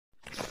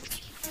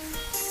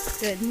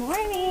Good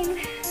morning.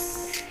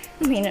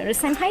 You may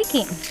notice I'm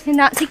hiking and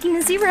not taking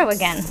a zero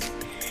again.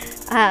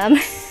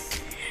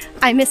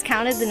 I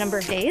miscounted the number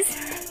of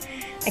days.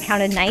 I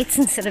counted nights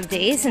instead of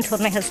days and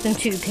told my husband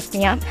to pick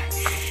me up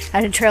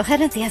at a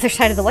trailhead at the other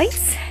side of the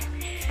Whites.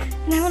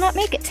 And I will not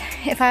make it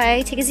if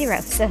I take a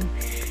zero. So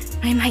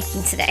I'm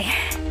hiking today.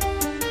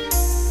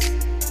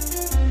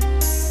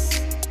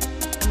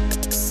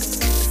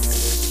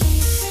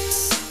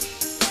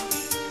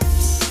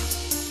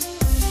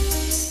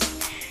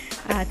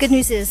 Good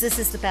news is this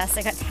is the best.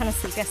 I got a ton of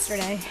sleep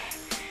yesterday,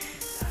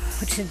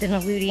 which had been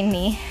eluding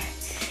me.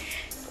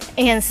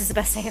 And this is the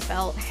best I have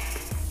felt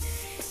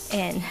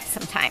in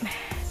some time.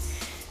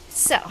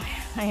 So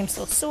I am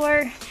still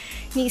sore,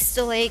 knees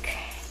still ache,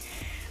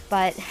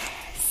 but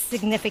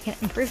significant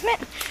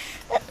improvement.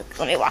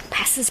 Let me walk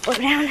past this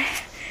blowdown.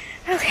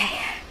 Okay.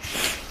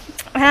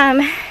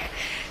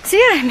 So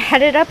yeah, I'm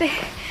headed up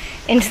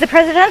into the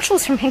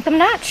presidentials from Pinkham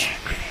Notch.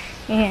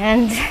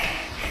 And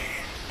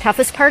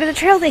toughest part of the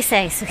trail, they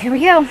say. So here we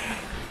go.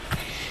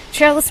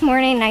 Trail this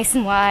morning, nice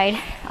and wide.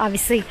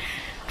 Obviously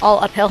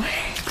all uphill,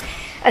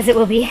 as it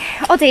will be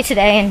all day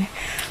today and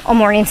all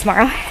morning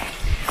tomorrow.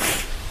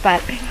 But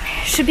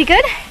should be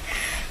good.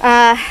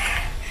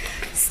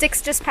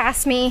 Sticks just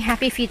passed me.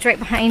 Happy Feet's right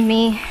behind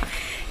me.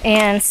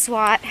 And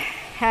SWAT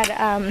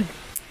had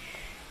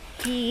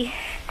he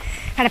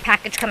had a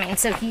package coming,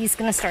 so he's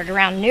gonna start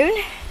around noon.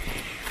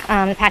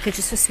 The package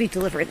is supposed to be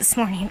delivered this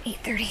morning at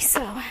 8:30,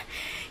 so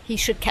he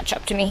should catch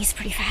up to me. He's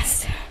pretty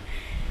fast.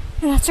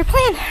 And that's our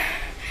plan.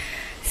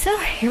 So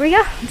here we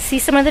go. Let's see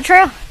some of the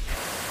trail.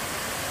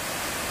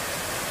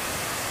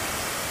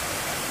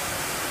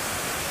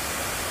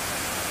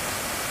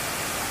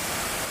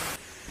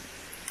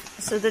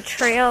 So the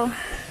trail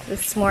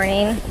this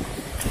morning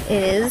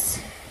is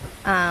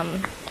a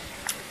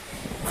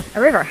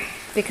river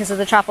because of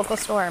the tropical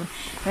storm.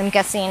 And I'm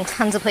guessing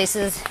tons of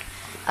places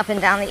up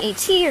and down the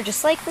AT are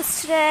just like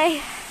this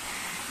today.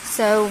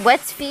 So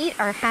wet feet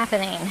are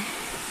happening.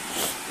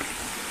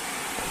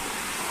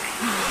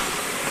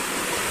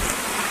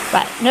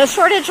 But no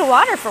shortage of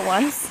water for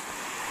once.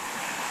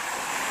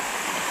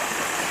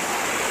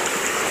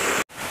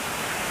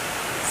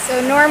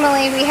 So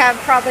normally we have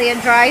probably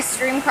a dry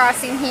stream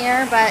crossing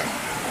here, but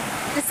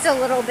just a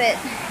little bit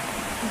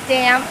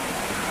damp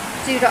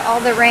due to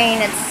all the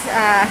rain. It's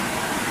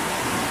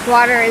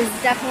water is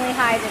definitely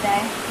high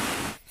today.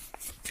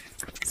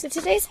 So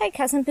today's hike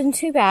hasn't been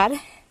too bad.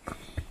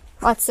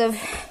 Lots of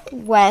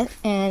wet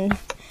and,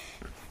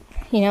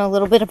 you know, a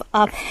little bit of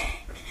up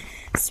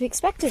as to be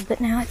expected,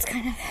 but now it's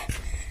kind of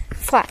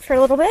flat for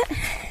a little bit.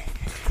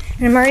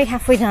 And I'm already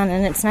halfway done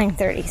and it's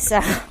 9:30,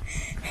 so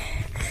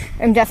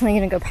I'm definitely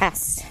going to go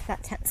past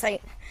that tent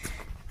site.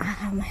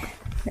 I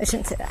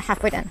shouldn't say that,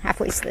 halfway done,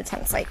 halfway to the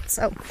tent site.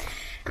 So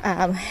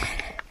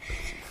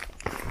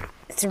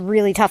it's a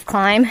really tough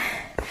climb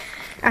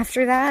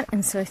after that,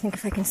 and so I think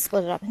if I can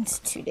split it up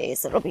into 2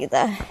 days, it'll be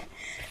the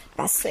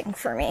best thing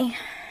for me.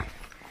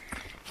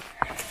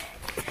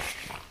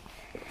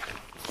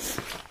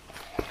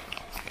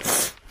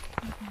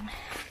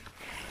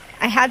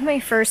 I had my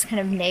first kind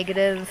of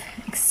negative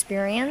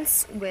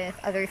experience with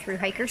other thru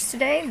hikers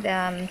today.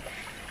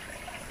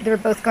 They were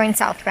both going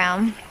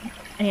southbound,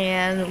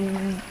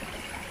 and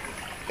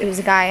it was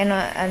a guy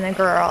and a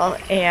girl,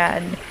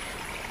 and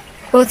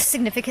both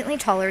significantly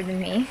taller than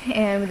me,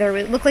 and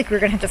it looked like we were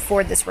going to have to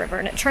ford this river,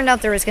 and it turned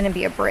out there was going to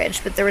be a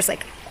bridge, but there was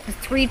like a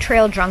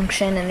 3-trail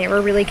junction, and they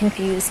were really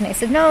confused, and I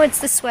said, no, it's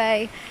this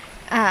way,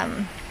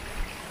 but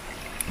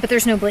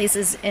there's no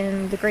blazes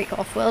in the Great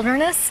Gulf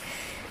Wilderness,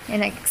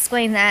 and I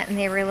explained that, and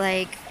they were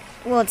like,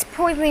 well, it's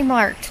poorly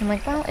marked. I'm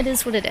like, well, it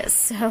is what it is,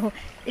 so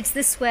it's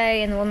this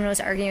way, and the woman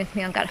was arguing with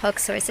me on Gut Hook,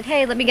 so I said,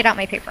 hey, let me get out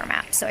my paper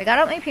map. So I got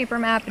out my paper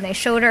map, and I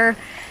showed her,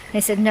 and I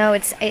said, no,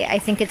 I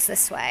think it's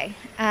this way.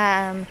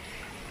 And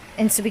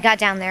so we got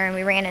down there, and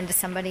we ran into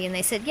somebody, and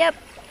they said, yep,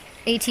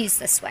 AT's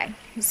this way.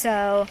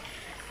 So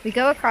we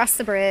go across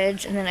the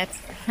bridge, and then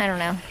I don't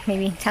know,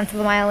 maybe 1/10 of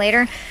a mile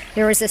later,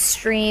 there was a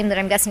stream that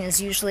I'm guessing is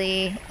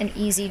usually an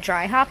easy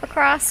dry hop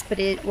across, but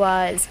it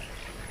was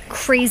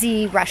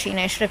crazy rushing.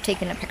 I should have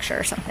taken a picture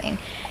or something.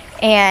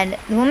 And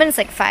the woman's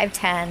like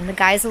 5'10", the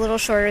guy's a little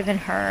shorter than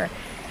her.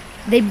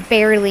 They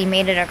barely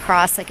made it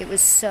across, like it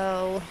was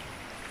so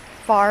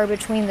far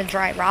between the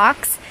dry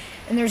rocks,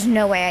 and there's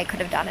no way I could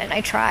have done it. I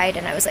tried,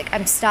 and I was like,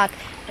 I'm stuck.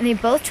 And they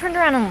both turned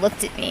around and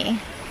looked at me,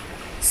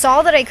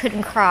 saw that I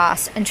couldn't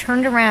cross, and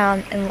turned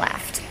around and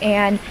left.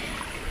 And,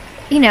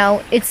 you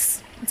know,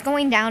 it's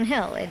going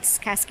downhill. It's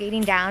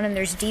cascading down, and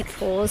there's deep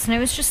pools, and I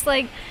was just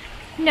like,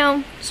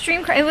 no,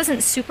 it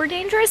wasn't super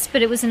dangerous,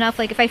 but it was enough,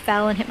 like if I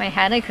fell and hit my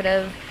head, I could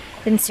have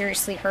been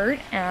seriously hurt.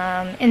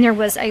 And I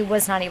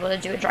was not able to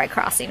do a dry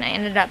crossing. I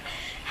ended up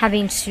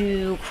having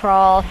to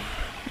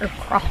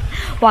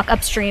walk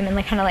upstream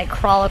and kind of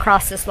crawl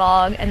across this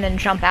log and then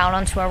jump out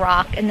onto a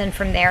rock. And then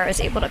from there I was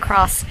able to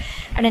cross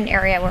at an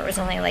area where it was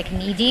only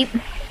knee deep.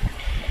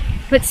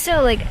 But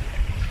still,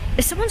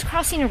 if someone's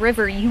crossing a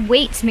river, you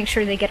wait to make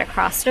sure they get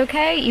across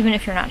okay, even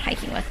if you're not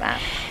hiking with them.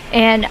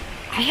 And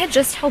I had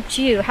just helped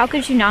you. How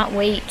could you not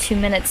wait 2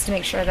 minutes to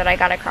make sure that I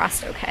got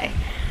across okay?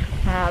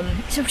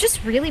 So it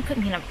just really put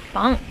me in a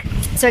funk.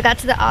 So I got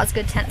to the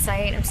Osgood tent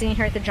site. I'm sitting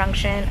here at the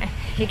junction. I'm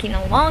taking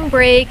a long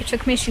break. I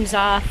took my shoes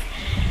off.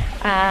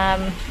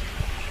 I'm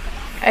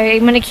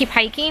gonna keep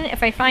hiking.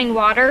 If I find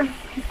water,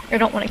 I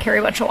don't want to carry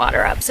a bunch of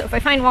water up. So if I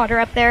find water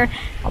up there,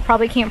 I'll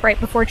probably camp right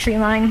before tree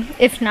line.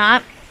 If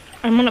not,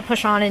 I'm gonna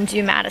push on and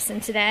do Madison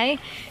today.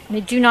 And I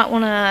do not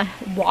want to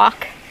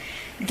walk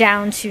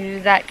down to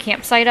that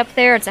campsite up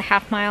there. It's a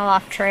half-mile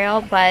off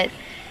trail, but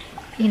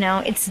you know,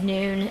 it's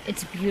noon.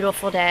 It's a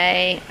beautiful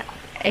day.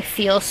 I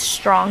feel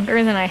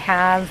stronger than I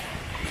have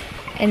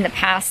in the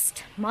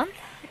past month,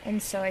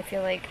 and so I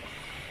feel like,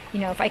 you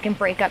know, if I can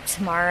break up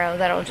tomorrow,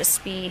 that'll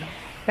just be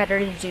better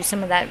to do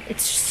some of that.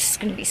 It's just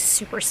going to be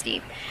super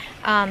steep.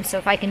 So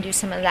if I can do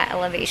some of that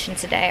elevation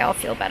today, I'll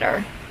feel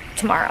better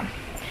tomorrow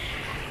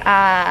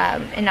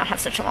and not have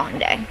such a long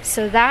day.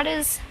 So that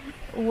is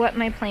what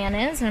my plan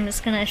is, and I'm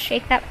just going to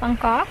shake that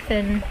funk off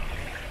and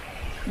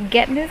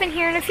get moving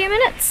here in a few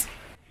minutes.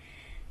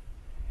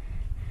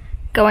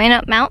 Going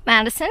up Mt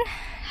Madison.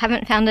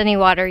 Haven't found any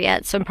water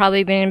yet, so I'm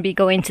probably going to be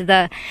going to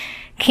the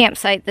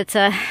campsite that's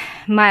a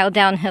mile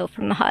downhill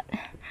from the hut.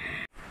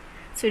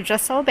 So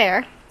just saw a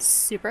bear.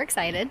 Super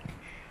excited.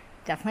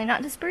 Definitely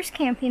not dispersed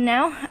camping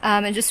now.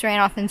 It just ran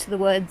off into the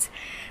woods,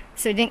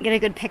 so I didn't get a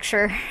good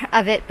picture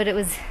of it, but it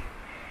was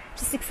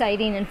just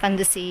exciting and fun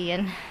to see,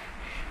 and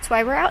that's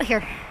why we're out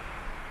here.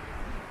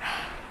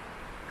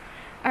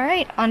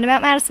 Alright, on to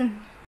Mt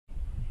Madison.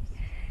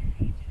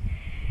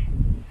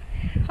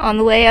 On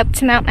the way up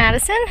to Mt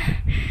Madison,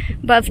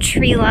 above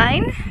tree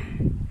line.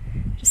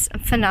 Just a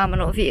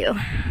phenomenal view.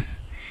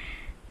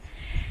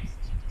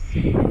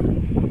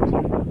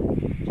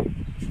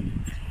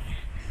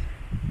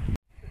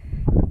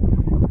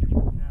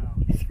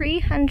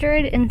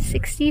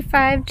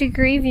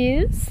 365-degree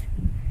views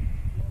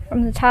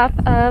from the top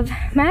of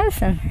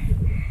Madison.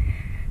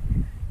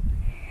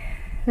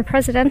 The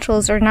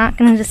presidentials are not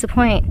going to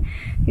disappoint.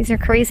 These are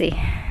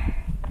crazy.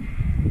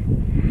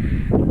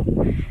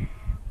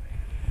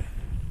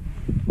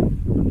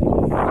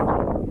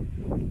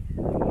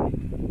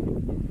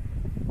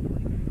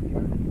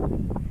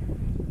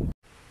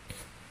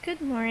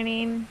 Good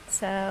morning.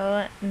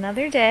 So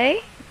another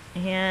day,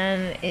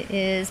 and it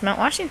is Mount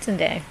Washington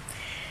Day.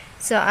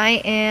 So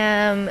I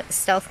am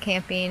stealth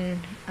camping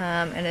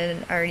at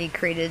an already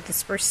created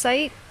dispersed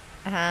site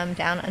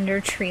down under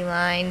tree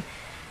line,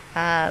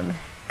 kind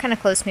of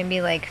close,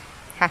 maybe like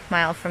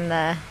half-mile from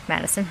the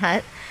Madison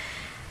hut.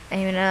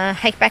 I'm gonna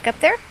hike back up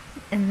there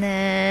and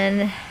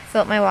then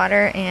fill up my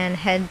water and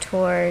head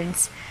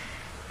towards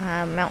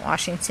Mount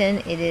Washington.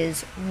 It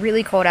is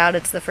really cold out.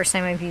 It's the first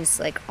time I've used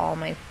like all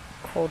my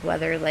cold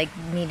weather, like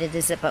needed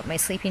to zip up my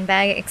sleeping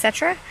bag,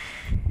 etc.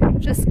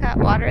 Just got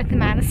water at the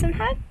Madison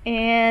hut,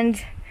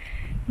 and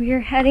we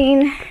are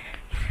heading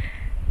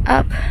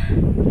up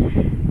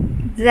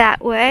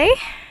that way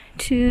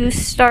to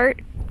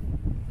start.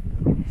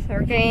 So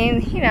we're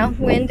getting, you know,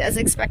 wind as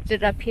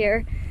expected up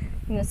here.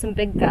 You know, some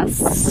big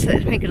gusts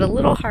that make it a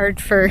little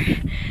hard for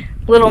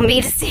little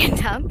me to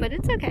stand up, but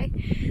it's okay.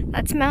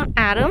 That's Mount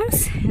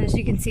Adams. As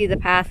you can see, the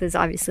path is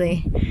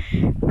obviously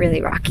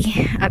really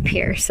rocky up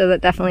here, so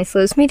that definitely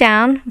slows me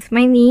down with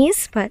my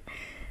knees, but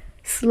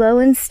slow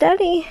and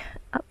steady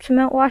up to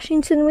Mount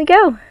Washington we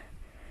go.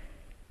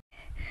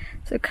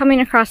 So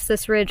coming across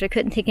this ridge, I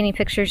couldn't take any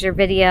pictures or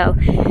video.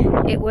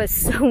 It was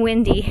so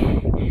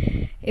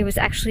windy, it was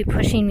actually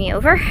pushing me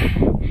over.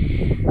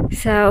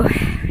 So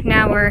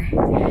now we're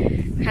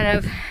kind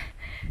of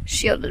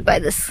shielded by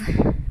this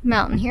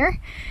mountain here,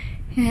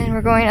 and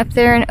we're going up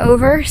there and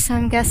over, so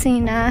I'm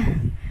guessing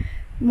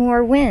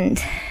more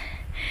wind.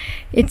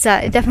 It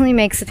definitely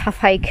makes a tough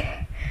hike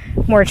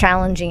more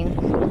challenging.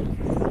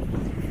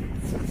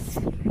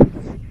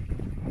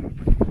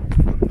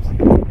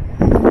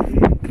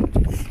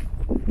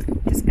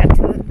 Just got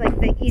to like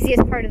the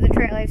easiest part of the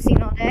trail I've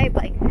seen all day,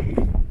 like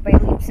by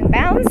leaps and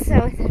bounds, so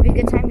I thought it'd be a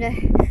good time to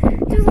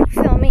do a little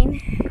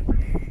filming.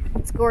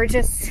 It's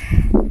gorgeous.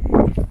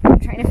 I'm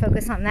trying to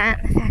focus on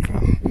that, the fact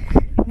that,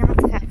 not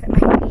the fact that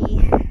my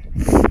knee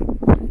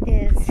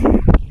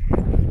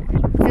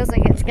feels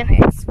like it's gonna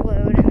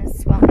explode and is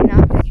swelling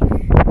up. I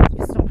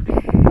just don't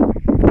have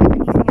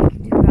anything I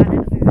can do about it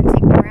other than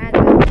take more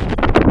Advil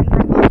and rub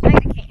on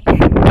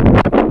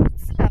lidocaine.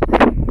 So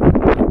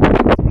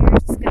we're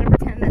just gonna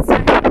pretend that's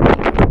not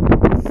happening.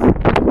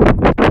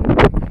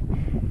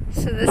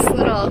 So this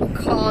little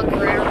cog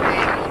railway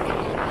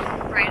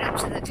right up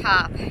to the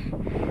top,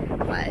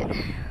 but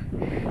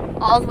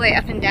all the way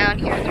up and down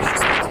here, there's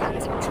just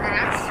tons of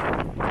trash.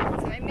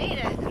 So I made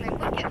it, and I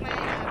look at my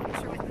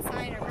picture with the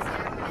sign over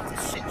here, and it's a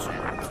shit show.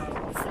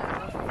 So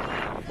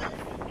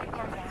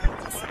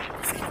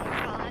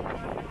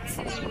just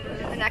gonna move on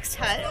to the next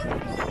hut,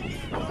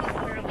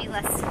 where it'll be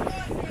less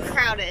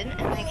crowded,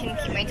 and I can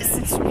keep my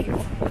distance from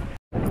people.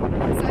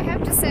 So I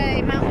have to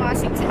say, Mount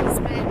Washington's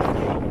been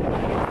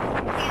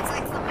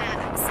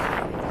anticlimactic.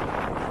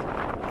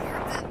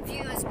 The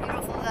view is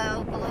beautiful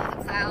though, below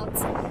the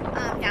clouds,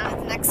 down at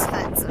the next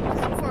hut. So I'm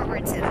looking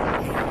forward to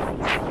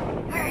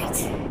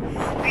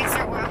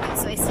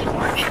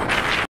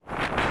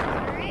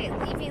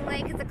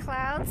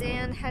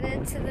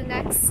to the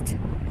next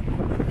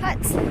hut.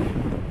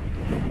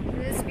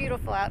 It is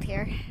beautiful out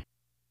here.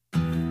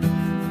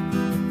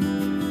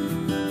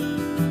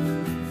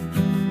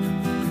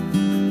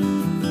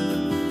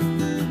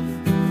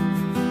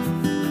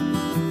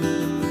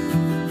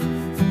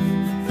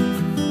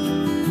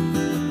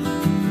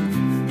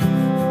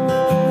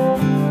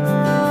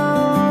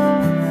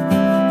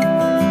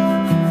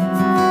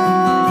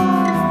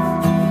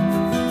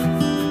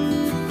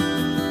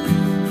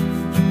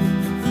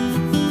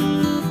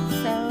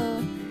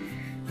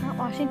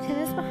 Washington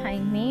is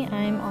behind me.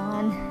 I'm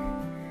on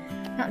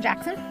Mount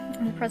Jackson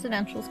in the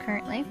Presidentials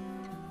currently.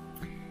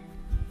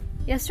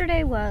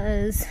 Yesterday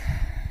was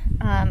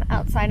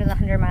outside of the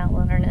 100-mile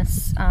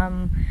wilderness.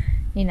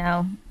 You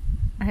know,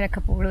 I had a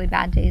couple really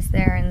bad days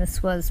there, and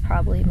this was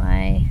probably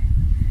my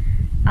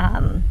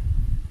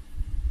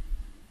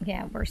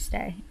worst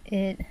day.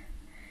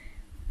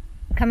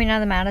 Coming out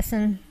of the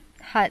Madison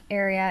hut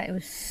area, it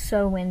was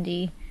so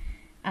windy,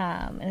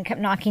 and it kept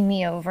knocking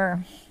me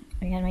over.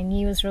 Again, my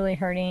knee was really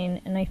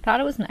hurting, and I thought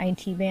it was an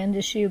IT band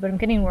issue, but I'm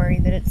getting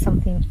worried that it's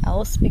something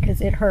else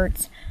because it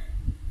hurts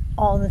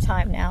all the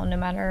time now, no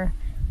matter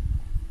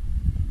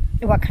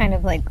what kind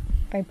of, like,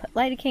 if I put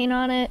lidocaine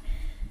on it,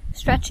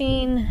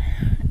 stretching,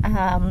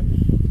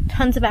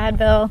 tons of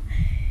Advil,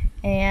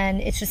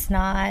 and it's just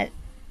not,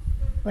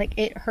 like,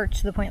 it hurts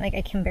to the point, like,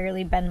 I can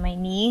barely bend my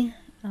knee.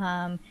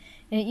 And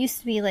it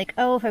used to be like,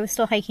 oh, if I was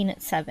still hiking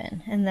at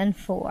 7, and then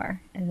 4,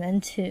 and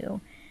then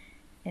 2.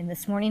 And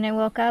this morning I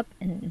woke up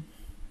and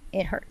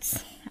it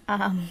hurts.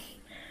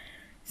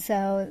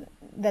 So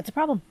that's a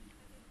problem.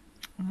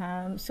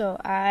 So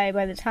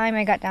by the time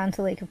I got down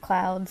to Lake of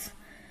Clouds,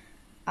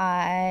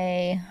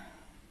 I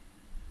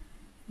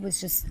was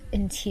just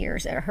in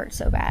tears. It hurt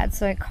so bad.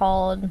 So I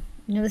called,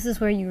 this is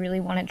where you really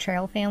want a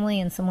trail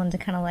family and someone to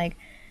kind of like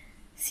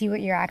see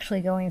what you're actually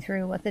going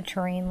through, what the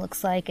terrain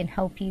looks like, and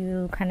help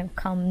you kind of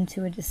come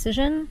to a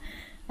decision.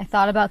 I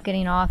thought about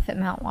getting off at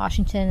Mount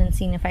Washington and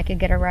seeing if I could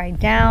get a ride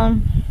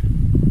down.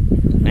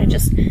 I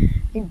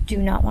do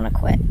not want to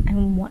quit. I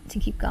want to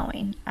keep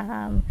going.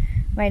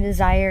 My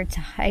desire to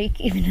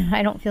hike, even though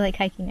I don't feel like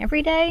hiking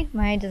every day,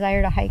 my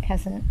desire to hike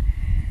hasn't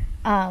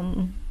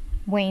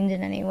waned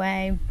in any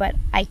way, but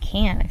I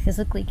can't. I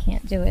physically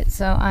can't do it.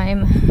 So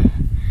I'm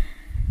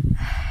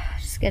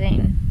just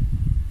getting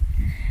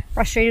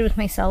frustrated with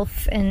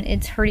myself, and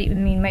it's hurting. I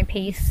mean, my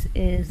pace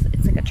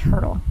it's like a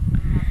turtle.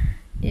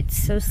 It's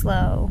so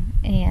slow,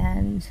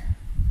 and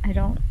I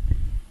don't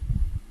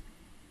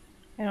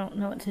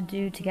know what to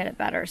do to get it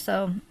better.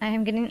 So I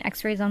am getting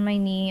x-rays on my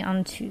knee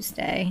on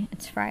Tuesday.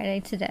 It's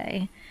Friday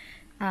today.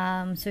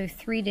 So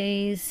 3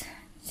 days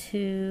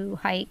to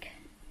hike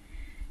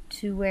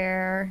to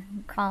where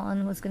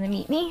Colin was going to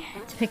meet me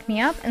to pick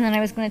me up, and then I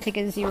was going to take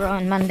a 0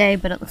 on Monday,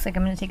 but it looks like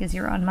I'm going to take a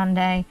 0 on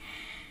Monday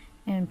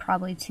and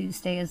probably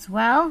Tuesday as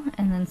well,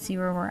 and then see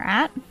where we're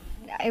at.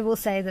 I will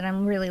say that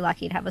I'm really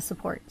lucky to have a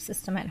support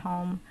system at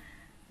home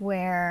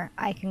where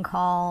I can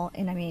call,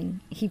 and I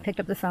mean, he picked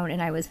up the phone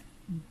and I was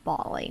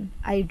bawling.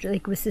 I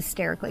was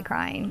hysterically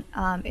crying.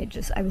 I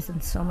was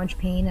in so much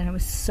pain, and I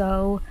was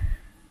so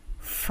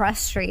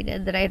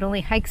frustrated that I had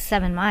only hiked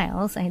 7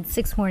 miles. I had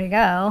 6 more to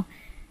go,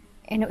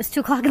 and it was 2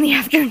 o'clock in the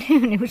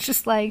afternoon. It was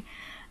just like,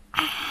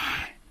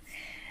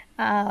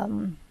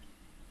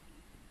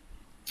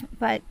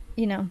 but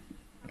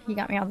he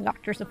got me all the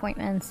doctor's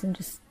appointments and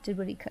just did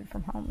what he could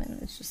from home,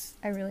 and it's just,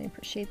 I really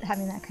appreciate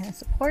having that kind of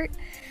support.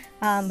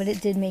 But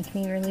it did make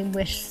me really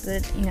wish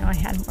that, I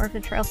had more of a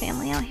trail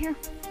family out here.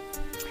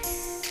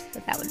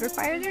 But that would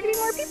require there to be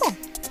more people,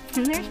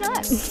 and there's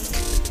not.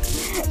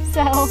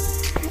 So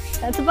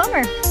that's a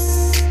bummer.